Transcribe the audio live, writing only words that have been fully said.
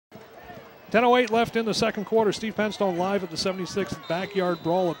10:08 left in the second quarter. Steve Penstone live at the 76th Backyard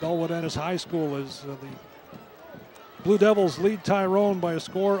Brawl at BELLWOOD-ANTIS High School as the Blue Devils lead Tyrone by a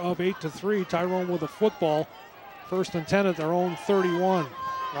score of 8-3. Tyrone with a football. 1st and 10 at their own 31.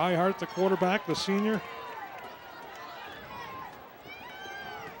 Reihart, the quarterback, the senior.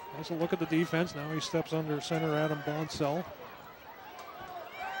 Has a look at the defense. Now he steps under center Adam Bonsell.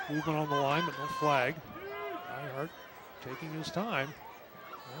 Movement on the line, but no flag. Reihart taking his time.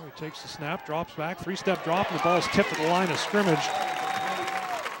 Now he takes the snap, drops back, 3-step drop, and the ball's tipped at the line of scrimmage.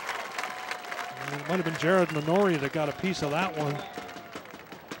 And it might have been Jared Minori that got a piece of that one.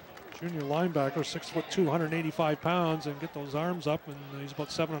 Junior linebacker, 6'2", 185 pounds, and get those arms up, and he's about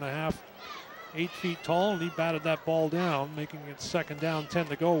 7.5, 8 feet tall, and he batted that ball down, making it 2nd down, 10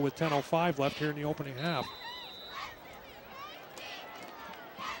 to go with 10:05 left here in the opening half.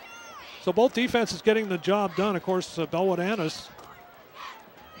 So both defenses getting the job done. Of course, BELLWOOD-ANTIS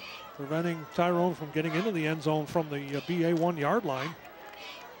preventing Tyrone from getting into the end zone from the BA 1-yard line,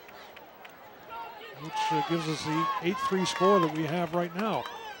 which gives us the 8-3 score that we have right now.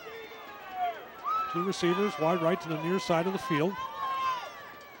 2 receivers, wide right to the near side of the field.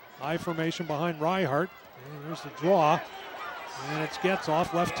 I formation behind Reihart. And there's the draw. And it's Getz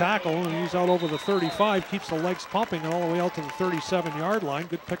off left tackle, and he's out over the 35, keeps the legs pumping and all the way out to the 37-yard line.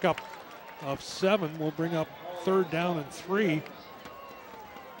 Good pickup of 7. Will bring up 3rd down and 3.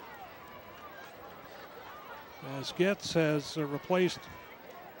 As Getz has replaced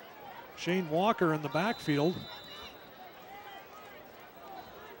Shane Walker in the backfield.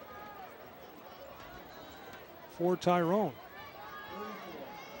 For Tyrone.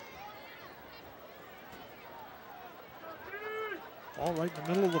 All right in the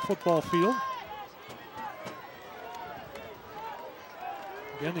middle of the football field.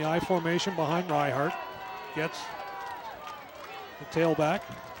 Again, the I formation behind Reihart. Gets the tailback.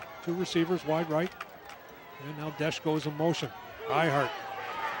 2 receivers wide right. And now Desch goes in motion. Reihart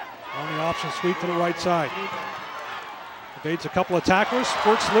on the option sweep to the right side. Evades a couple of tacklers,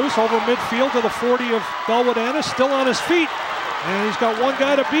 squirts loose over midfield to the 40 of BELLWOOD-ANTIS, still on his feet. And he's got one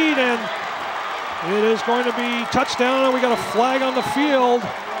guy to beat, and it is going to be touchdown, and we got a flag on the field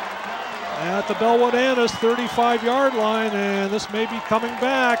at the BELLWOOD-ANTIS 35-yard line, and this may be coming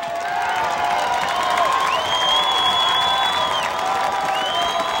back.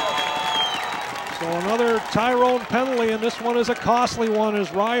 So another Tyrone penalty, and this one is a costly one as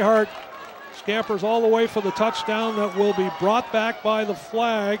Reihart scampers all the way for the touchdown that will be brought back by the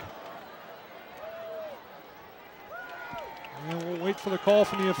flag. And we'll wait for the call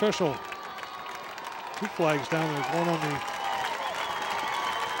from the official. 2 flags down. There's one on the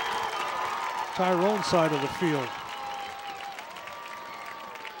Tyrone side of the field.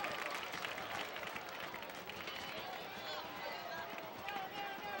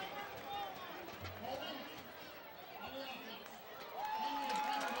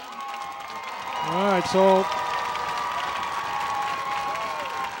 All right, so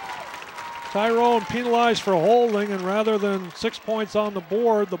Tyrone penalized for holding, and rather than 6 points on the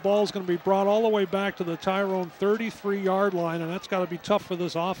board, the ball's going to be brought all the way back to the Tyrone 33-yard line, and that's got to be tough for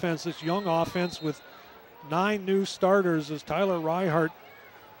this offense, this young offense with 9 new starters. As Tyler Reihart,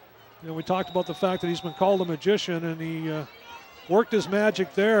 you know, we talked about the fact that he's been called a magician, and he worked his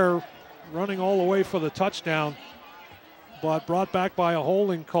magic there, running all the way for the touchdown, but brought back by a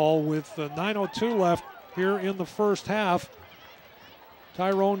holding call with 9:02 left here in the first half.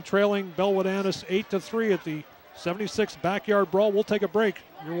 Tyrone trailing BELLWOOD-ANTIS 8-3 at the 76th Backyard Brawl. We'll take a break.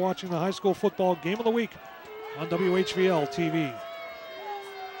 You're watching the high school football game of the week on WHVL TV.